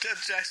Tell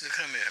Jackson to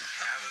come here.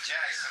 I'm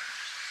Jackson.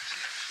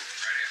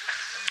 Right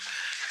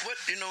here. What,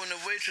 when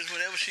the waitress,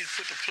 whenever she'd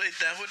put the plate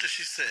down, what did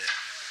she say?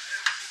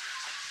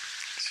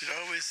 She'd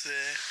always say,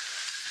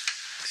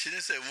 she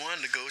didn't say one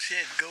to go, she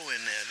had go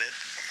in there. That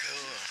go.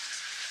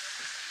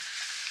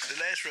 The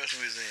last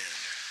restaurant we was in.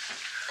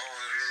 Oh,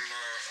 that little,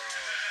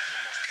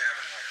 almost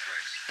cabin-like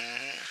place.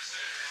 Mm-hmm.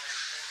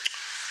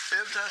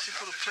 Every time she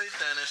put a plate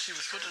down there, she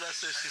was, what did I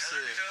say she said?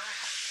 You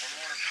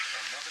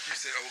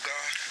said, oh,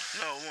 God?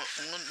 No,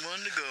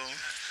 one to go.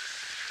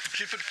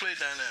 She put the plate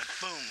down there.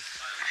 Boom.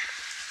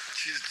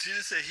 She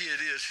didn't say here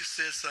it is. She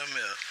said something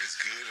else. It's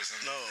good or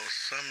something? No,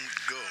 something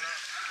to go.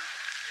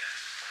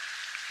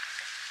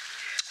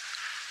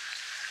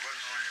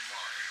 Wasn't on your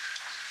mark.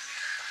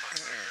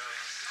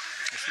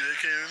 See, they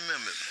can't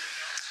remember it.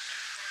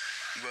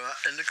 Well,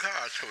 in the car,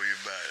 I told you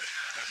about it.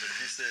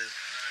 She said,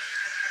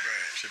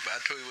 right. I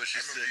told you what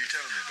she said. You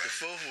telling me about the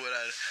fourth word,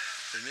 I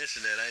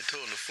mentioned that. I ain't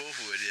told the fourth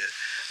word yet.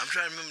 I'm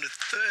trying to remember the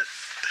third.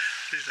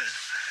 She said,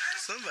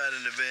 somebody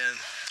in the band,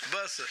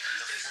 Buster,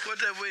 what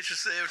that waitress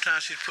say every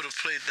time she'd put a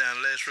plate down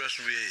the last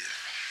restaurant we ate?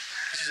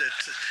 She said,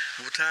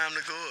 well, time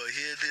to go, or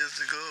here it is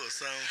to go, or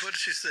something. What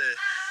did she say?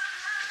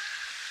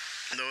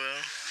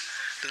 Noel?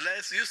 The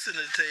last, you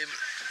sitting at the table.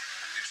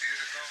 Did you hear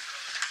the phone?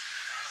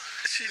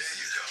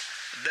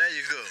 There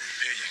you go. There you go.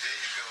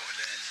 And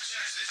then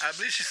she said, I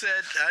believe she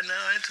said, I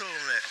ain't told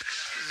him that.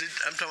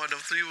 I'm talking about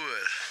them 3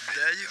 words.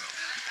 There you go.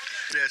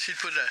 Yeah, she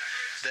put that,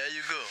 there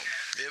you go.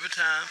 Every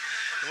time.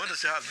 And one time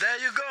she hollers, there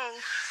you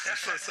go. And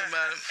for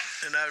somebody,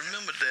 and I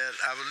remember that.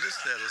 I was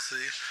listening to her,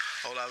 see.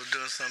 All I was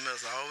doing something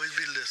else. I always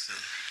be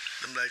listening.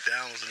 I'm like the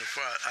animals in the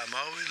forest. I'm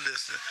always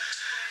listening.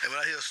 And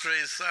when I hear a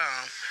strange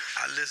sound,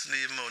 I listen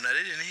even more. Now,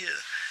 they didn't hear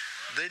that.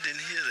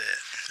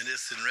 And they're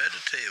sitting right at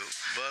the table.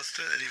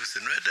 Buster, and he was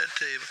sitting right at that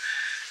table.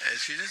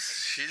 And she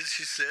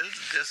said it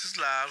just as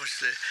loud.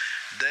 She said,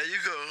 there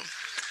you go.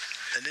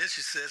 And then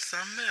she said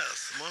something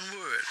else, one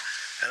word.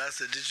 And I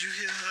said, did you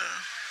hear her?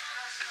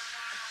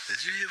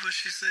 Did you hear what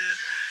she said?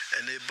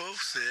 And they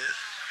both said,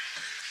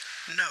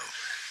 no.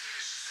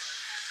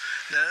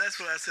 Now, that's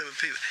what I said with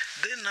people.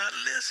 They're not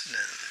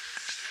listening.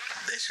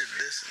 They should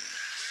listen.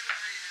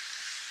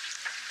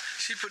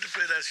 She put the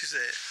plate out. She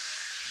said,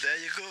 there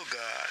you go,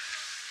 God.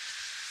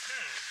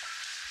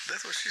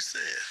 That's what she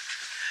said.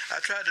 I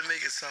tried to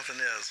make it something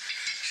else.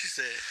 She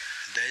said,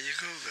 there you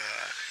go,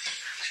 God.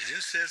 She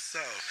didn't say it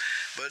soft.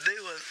 But they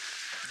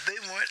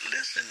weren't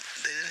listening.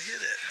 They didn't hear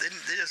that. They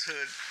just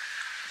heard,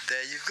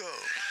 there you go.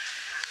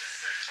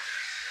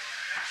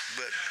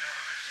 But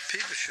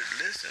people should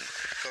listen,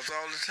 because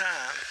all the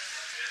time,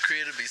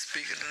 Creator be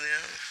speaking to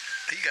them.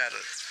 He got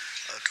a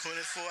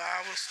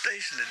 24-hour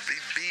station that be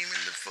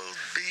beaming the folks,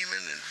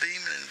 beaming and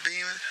beaming and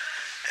beaming,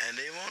 and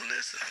they won't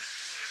listen.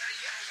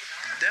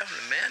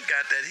 Definitely, man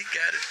got that. He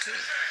got it too.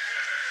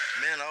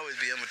 Man always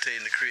be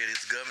imitating the Creator.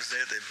 His governments and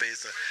everything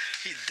based on.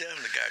 He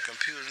definitely got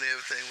computers and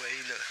everything where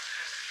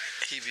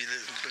he be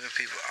looking at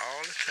people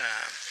all the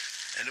time,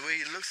 and the way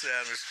he looks at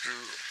them is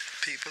through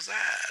people's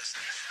eyes.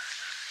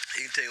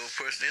 He can take a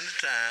person in the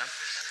time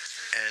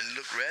and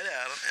look right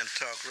at them and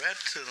talk right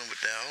to them with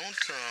their own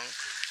tongue,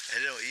 and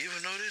they don't even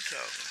know they're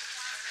talking.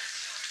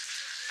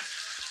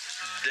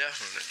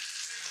 Definitely.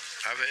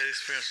 I've had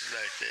experiences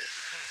like that.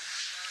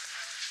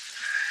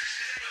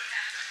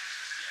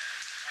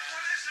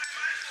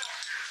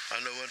 I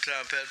know one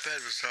time Pat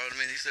was talking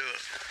to me, and he said, well,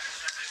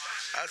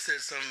 I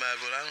said something about,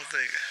 well, I don't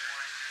think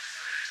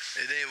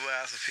it ain't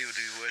wise for people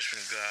to be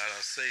worshiping God or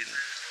Satan.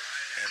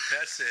 And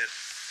Pat said,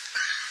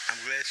 I'm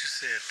glad you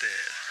said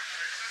that.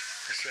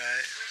 That's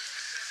right.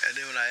 And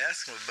then when I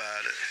asked him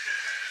about it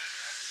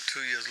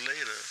 2 years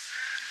later,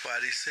 why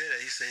did he say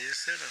that? He said he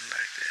said nothing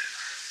like that.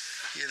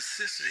 He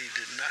insisted he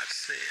did not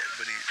say it,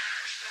 but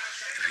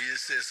if he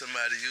just said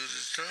somebody used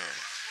his tongue.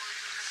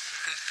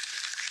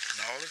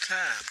 And all the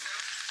time,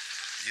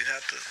 you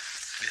have to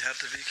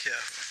be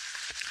careful.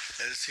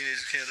 As a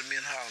teenager came to me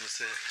in Harlem and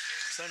said,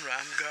 Sunrise,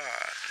 I'm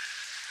God.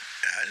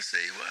 I didn't say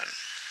he wasn't.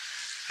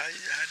 How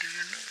do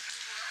you know?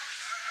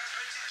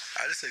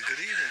 I just said, good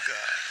evening,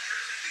 God.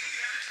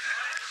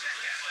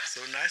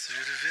 So nice of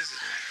you to visit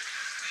me.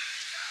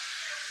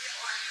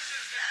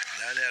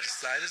 And I didn't have the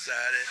slightest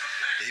idea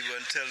that he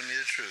wasn't telling me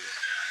the truth,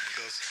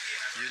 because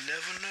you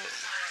never know.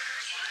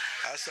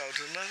 I saw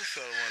to another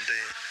fellow one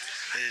day,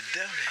 and it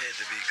definitely had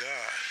to be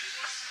God.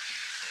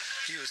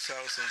 He was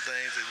taught some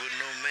things that would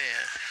no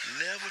man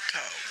never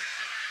taught.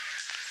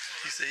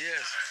 He said,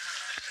 yes.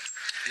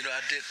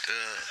 I did,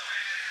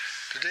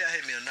 today I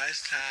had me a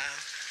nice time.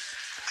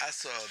 I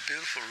saw a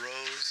beautiful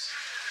rose,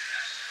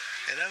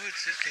 and I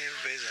just came to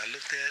the base, I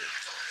looked at it.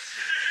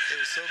 It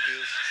was so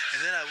beautiful.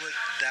 And then I went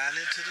down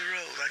into the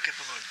rose. I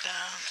kept going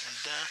down and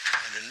down,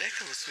 and the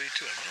nectar was sweet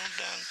too. I went on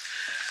down.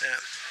 Now,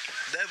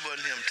 that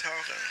wasn't him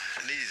talking,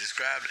 and he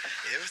described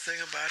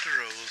everything about the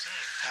rose,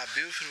 how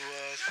beautiful it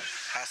was,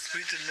 how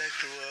sweet the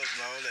nectar was,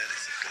 and all that. He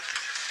said, good.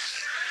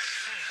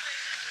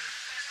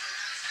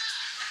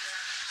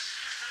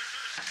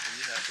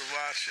 You have to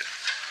watch it.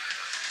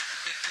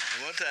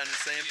 And one time, the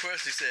same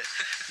person, he said,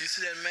 you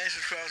see that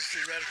mansion across the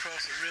street, right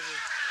across the river?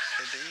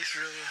 at the East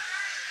River.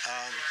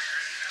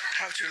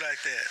 How would you like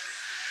that?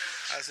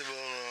 I said,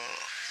 well,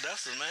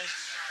 that's the nice.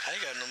 I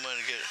ain't got no money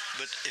to get it.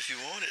 But if you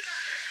want it,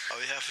 all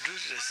you have to do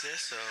is just say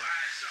so.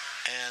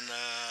 And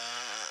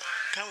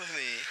come with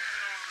me.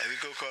 And we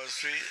go across the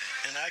street.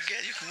 And I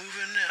get you can move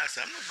in there. I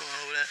said, I'm not going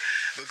over there.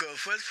 Because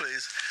first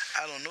place,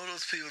 I don't know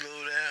those people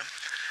over there.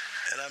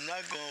 And I'm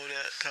not going over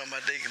there talking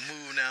about they can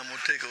move now. I'm going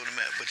to take over the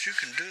map. But you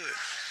can do it.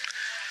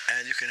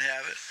 And you can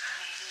have it.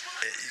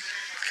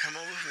 Come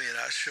on with me and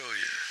I'll show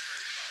you.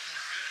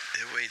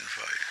 They're waiting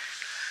for you.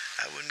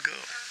 I wouldn't go.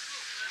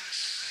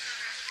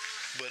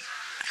 But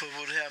what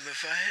would happen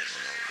if I had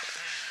one over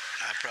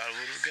there? I probably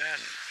would have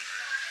gotten it.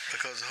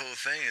 Because the whole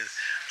thing is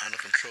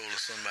under control of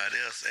somebody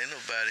else. Ain't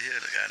nobody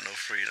here that got no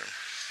freedom.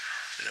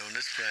 You know, on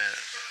this planet,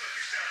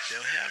 they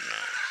don't have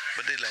none.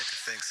 But they like to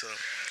think so.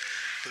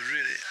 But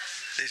really,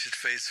 they should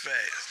face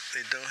facts.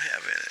 They don't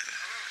have any.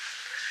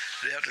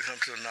 They have to come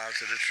to the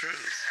knowledge of the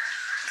truth.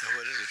 And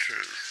what is the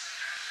truth?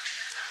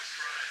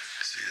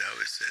 See, I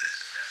always say that.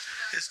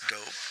 It's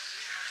dope.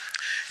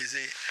 You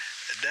see,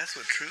 that's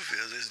what truth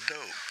is. It's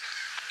dope.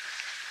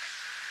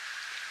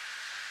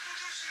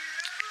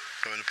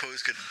 When the police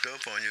get the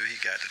dope on you, he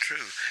got the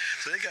truth.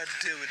 So they got to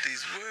deal with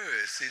these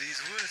words. See, these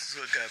words is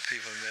what got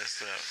people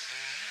messed up.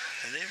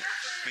 And they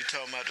be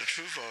talking about the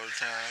truth all the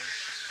time.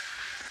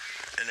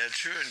 And they're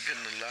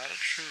getting a lot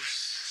of truth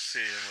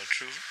serum or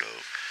truth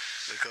dope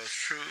because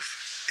truth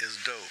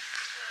is dope.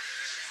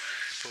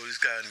 The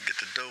police got to get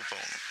the dope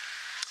on them.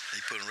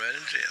 He put them right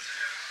in jail.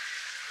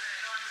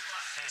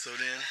 So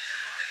then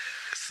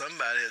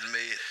somebody has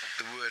made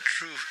the word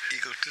truth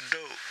equal to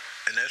dope.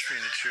 And that's when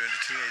the children,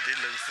 the teenagers, they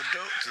looking for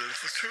dope, they looking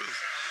for truth.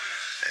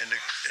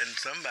 And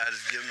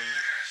somebody's giving them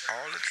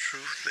all the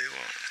truth they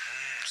want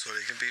so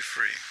they can be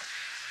free.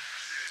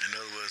 In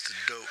other words, the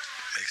dope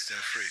makes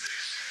them free.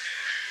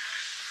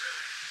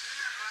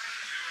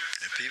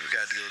 And people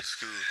got to go to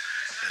school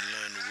and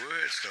learn the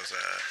words because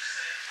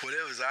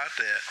whatever's out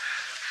there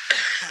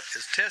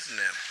is testing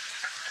them.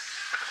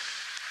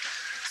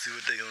 See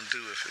what they're going to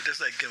do with it. Just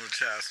like giving a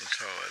child some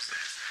toys.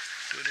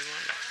 Do what they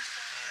want to do.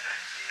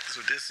 That's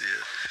what this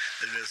is.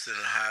 They're just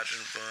sending a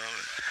hydrogen bomb.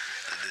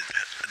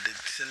 And they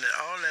send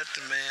all that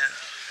to man.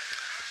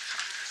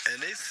 And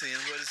they seeing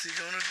what is he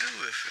going to do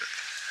with it.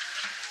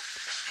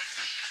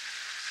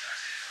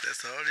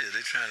 That's all it is.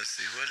 They're trying to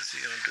see what is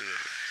he going to do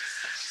with it.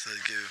 So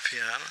they give you a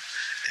piano.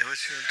 And what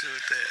you going to do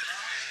with that?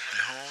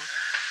 The horn.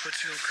 What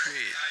you going to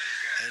create?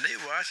 And they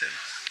watching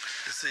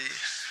to see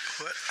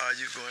what are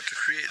you going to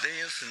create. They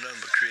ain't interested in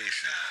nothing but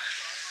creation.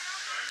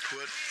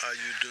 What are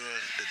you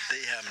doing that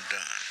they haven't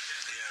done?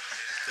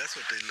 That's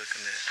what they're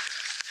looking at.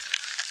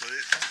 So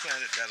this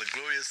planet got a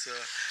glorious,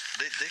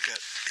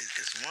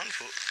 it's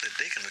wonderful that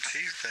they can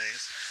achieve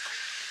things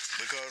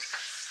because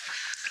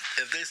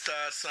if they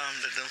start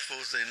something that them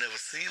folks they never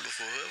seen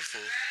before, heard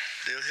before,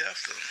 they'll help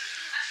them.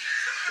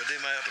 But they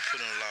might have to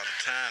put in a lot of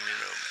time, you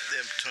know. They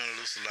have to turn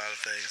loose a lot of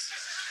things.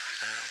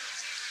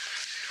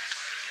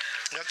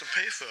 They have to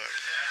pay for it.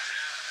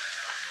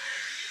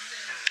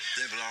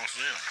 It belongs to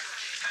them.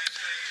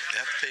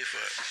 They have to pay for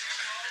it.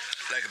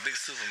 Like a big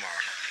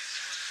supermarket.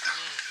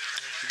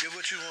 You get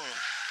what you want.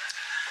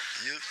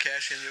 You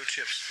cash in your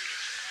chips.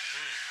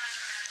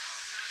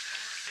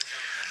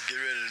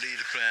 Get ready to leave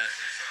the planet.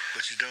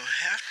 But you don't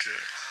have to.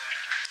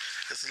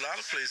 There's a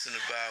lot of places in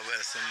the Bible where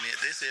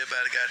they say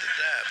everybody got to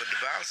die. But the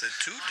Bible said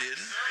 2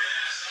 didn't.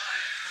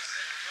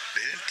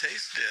 They didn't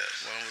taste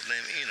death. One was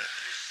named Enoch.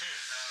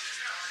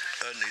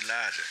 Other than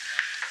Elijah.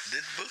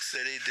 This book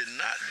said they did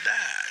not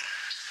die.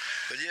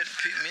 But yet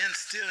men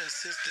still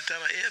insist that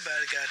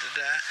everybody got to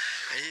die.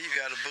 And here you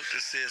got a book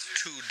that says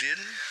 2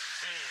 didn't.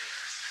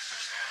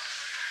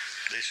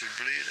 They should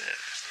believe that.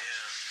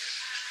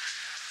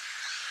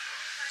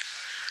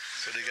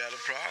 So they got a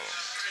problem.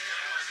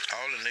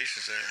 All the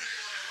nations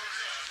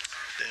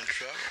they're in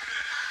trouble.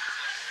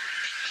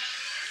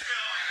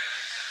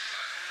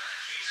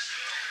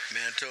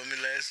 Man told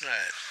me last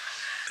night,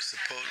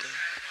 supposedly,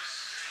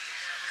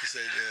 he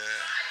said,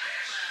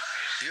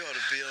 you ought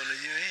to be on the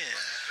UN.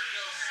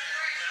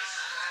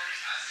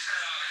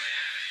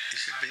 You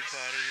should be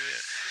part of the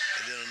UN.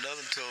 And then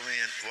another told me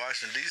in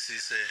Washington, D.C.,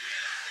 said,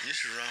 you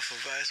should run for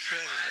vice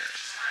president.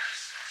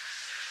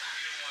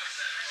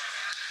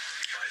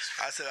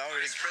 I said, I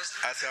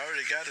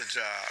already got a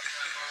job.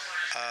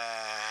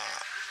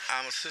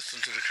 I'm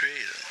assistant to the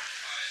creator.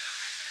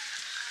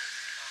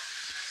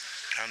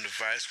 I'm the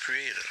vice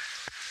creator.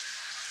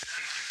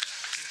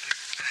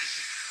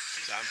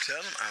 So I'm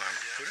telling him, I'm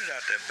put it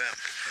out there, bam,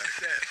 like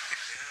that.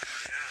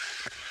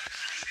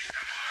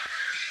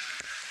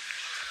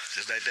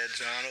 Just like that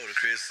John O, the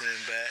creator sent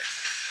him back.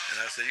 And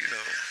I said, you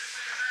know,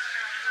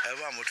 I'm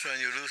going to turn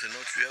you loose and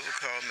don't you ever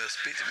call me or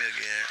speak to me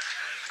again.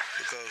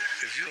 Because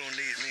if you don't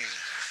need me,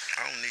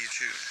 I don't need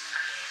you.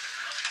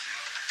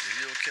 If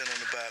you don't care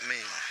nothing about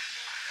me,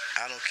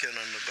 I don't care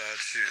nothing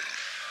about you.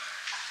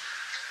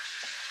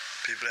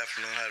 People have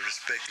to learn how to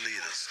respect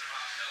leaders.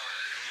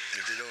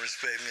 If they don't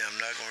respect me, I'm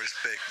not going to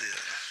respect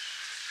them.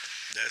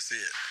 That's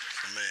it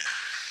for man.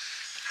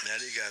 Now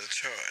they got a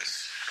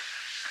choice.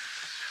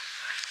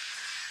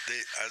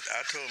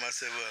 I told him, I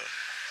said, well,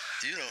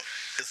 you know,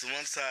 it's a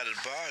one-sided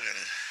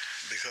bargain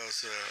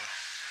because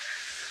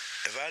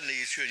if I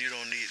need you and you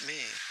don't need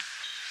me,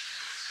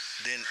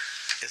 then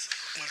it's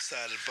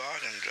one-sided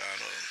bargain,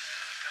 Donald.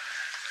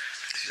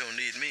 If you don't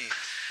need me,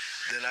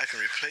 then I can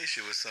replace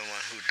you with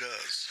someone who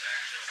does.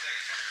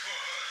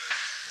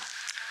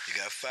 You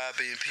got 5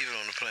 billion people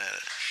on the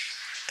planet,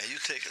 and you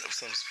taking up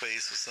some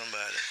space for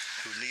somebody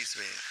who needs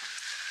me.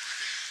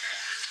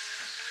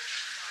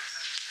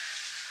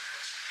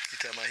 He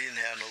talking about he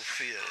didn't have no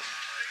feeling.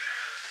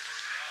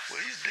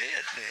 Well, he's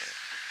dead then.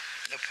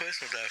 A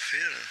person without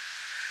feeling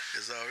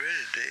is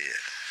already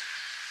dead.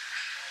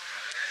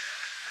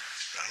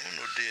 I don't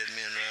know dead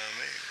men around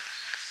me.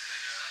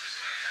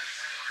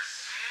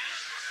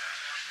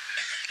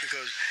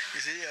 Because,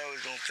 you see, they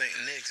always gonna think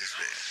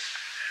negatively.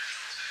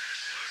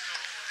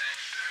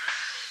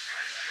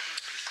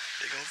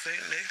 They're gonna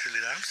think negatively.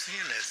 I'm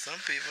seeing that.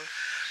 Some people,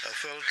 a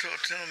fellow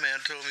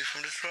man told me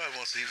from Detroit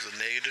once he was a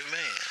negative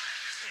man.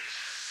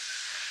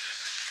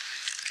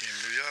 Came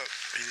to New York.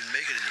 He didn't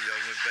make it in New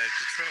York, went back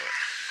to Detroit.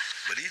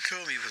 But he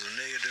told me he was a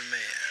negative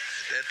man.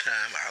 At that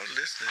time, I was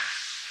listening,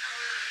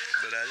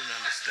 but I didn't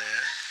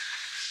understand.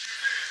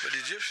 But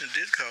the Egyptians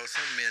did call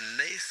some men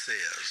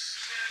naysayers.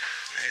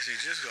 Actually,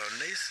 just called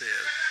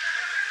naysayers.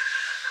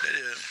 That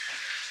is,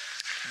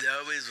 they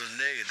always was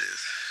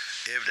negatives.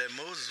 If that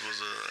Moses was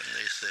a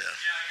naysayer,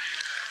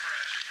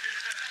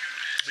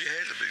 he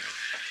had to be.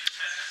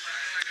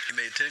 He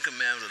made 10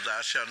 commandments of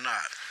thou shalt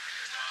not,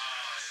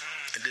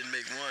 and didn't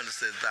make one that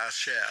said thou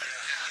shalt.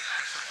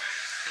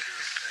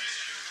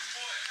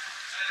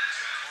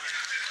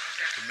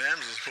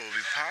 Commandments are supposed to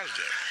be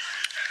positive.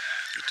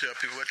 You tell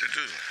people what to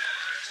do.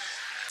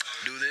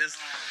 Do this,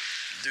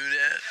 do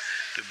that,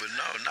 but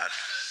no, not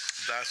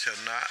thou shalt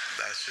not,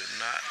 thou shalt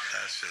not,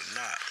 thou shalt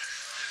not.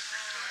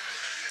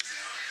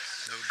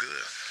 No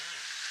good.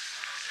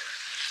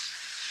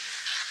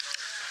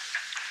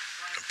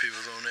 And people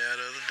was on there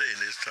the other day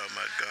and they was talking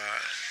about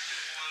God.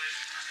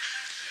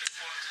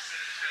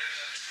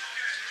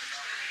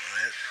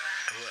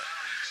 What?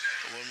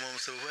 One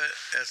woman said, what?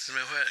 Asked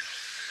me, what?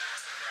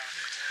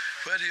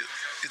 Where do you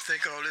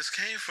think all this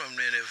came from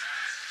then if,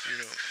 you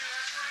know,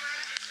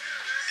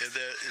 if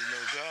there is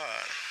no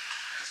God?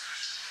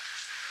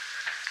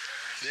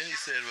 Then he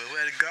said, well,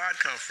 where did God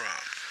come from?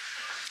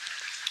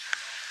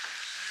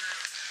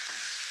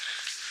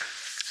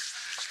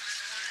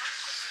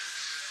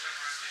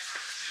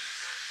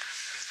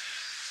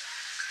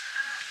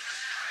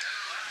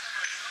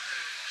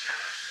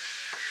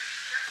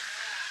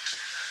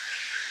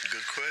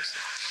 Good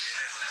question.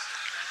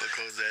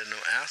 Because there's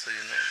no answer,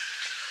 you know.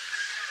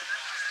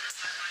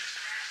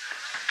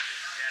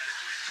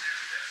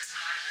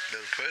 The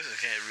person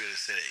can't really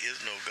say there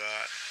is no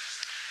God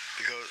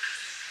because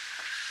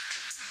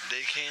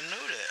they can't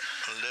know that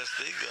unless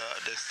they God,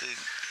 that's they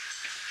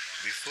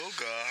before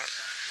God.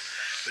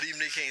 But even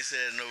they can't say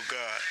there's no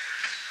God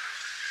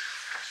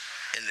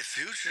in the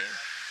future.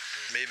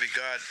 Maybe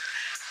God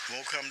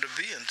won't come to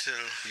be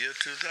until year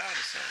 2000 or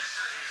something.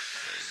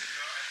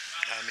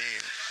 I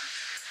mean,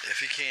 if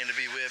he came to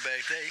be way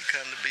back there, he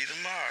come to be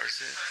tomorrow.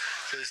 See?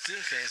 So you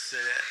still can't say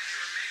that.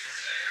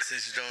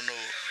 Since you don't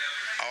know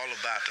all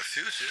about the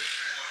future,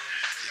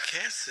 you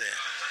can't say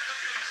it.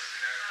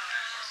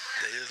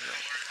 There is no.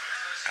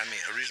 I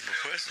mean, a reasonable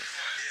person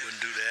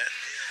wouldn't do that.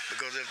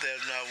 Because if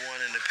there's not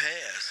one in the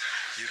past,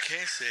 you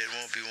can't say it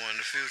won't be one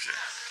in the future.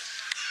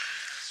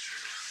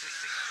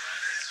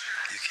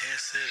 You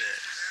can't say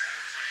that.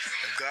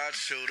 If God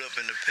showed up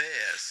in the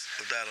past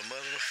without a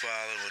mother and a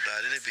father,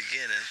 without any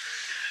beginning,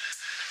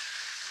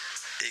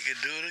 he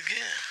could do it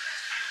again.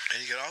 And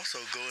he could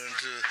also go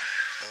into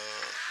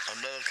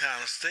another kind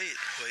of state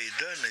where he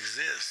doesn't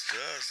exist to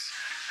us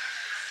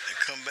and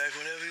come back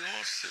whenever he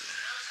wants to.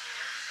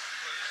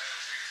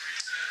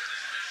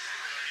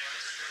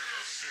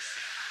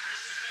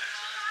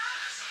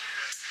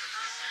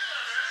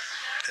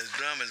 As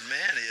dumb as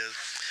man is,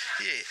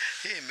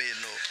 he ain't made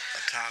no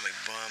atomic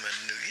bomb and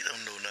he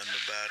don't know nothing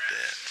about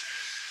that.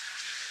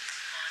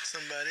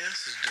 Somebody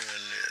else is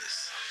doing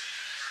this.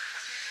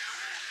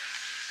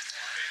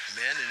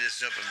 Man didn't just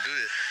jump and do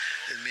this.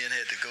 His men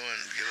had to go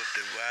and give up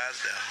their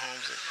wives, their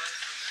homes, and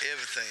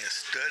everything. And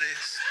study.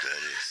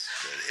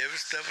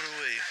 Every step of the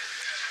way.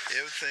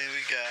 Everything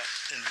we got,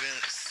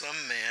 invented. Some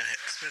man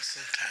had spent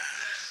some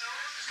time.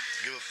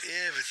 Give up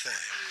everything.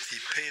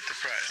 He paid the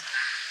price.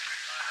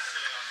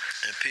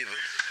 And people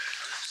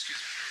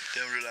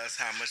don't realize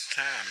how much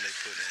time they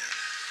put in.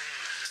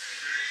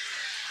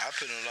 I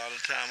put in a lot of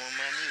time on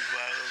my music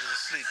while I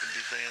was asleep and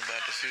be thinking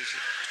about the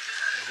future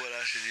and what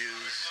I should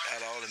use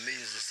out of all the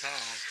millions of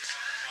songs.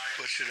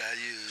 What should I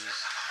use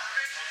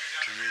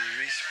to really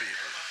reach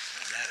people?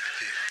 And I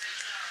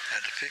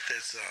had to pick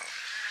that song.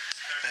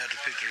 I had to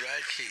pick the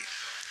right key.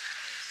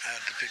 I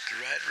had to pick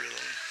the right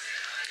rhythm.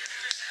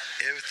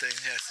 Everything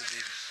has to be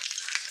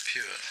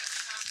pure.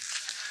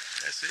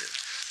 That's it.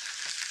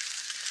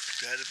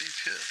 Got to be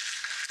pure.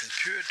 And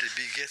purity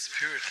begets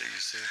purity, you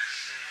see.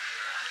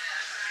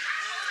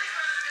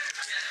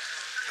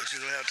 But you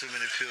don't have too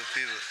many pure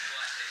people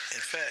In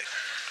fact,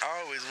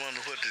 I always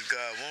wondered what did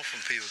God want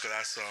from people, because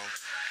I saw them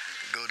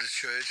go to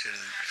church and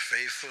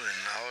faithful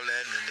and all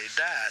that, and then they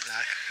died. And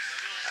I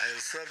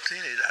was a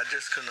sub-teenager. I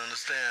just couldn't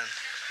understand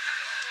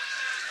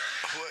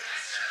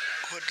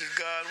what did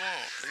God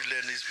want. He's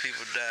letting these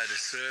people die to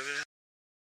serve Him.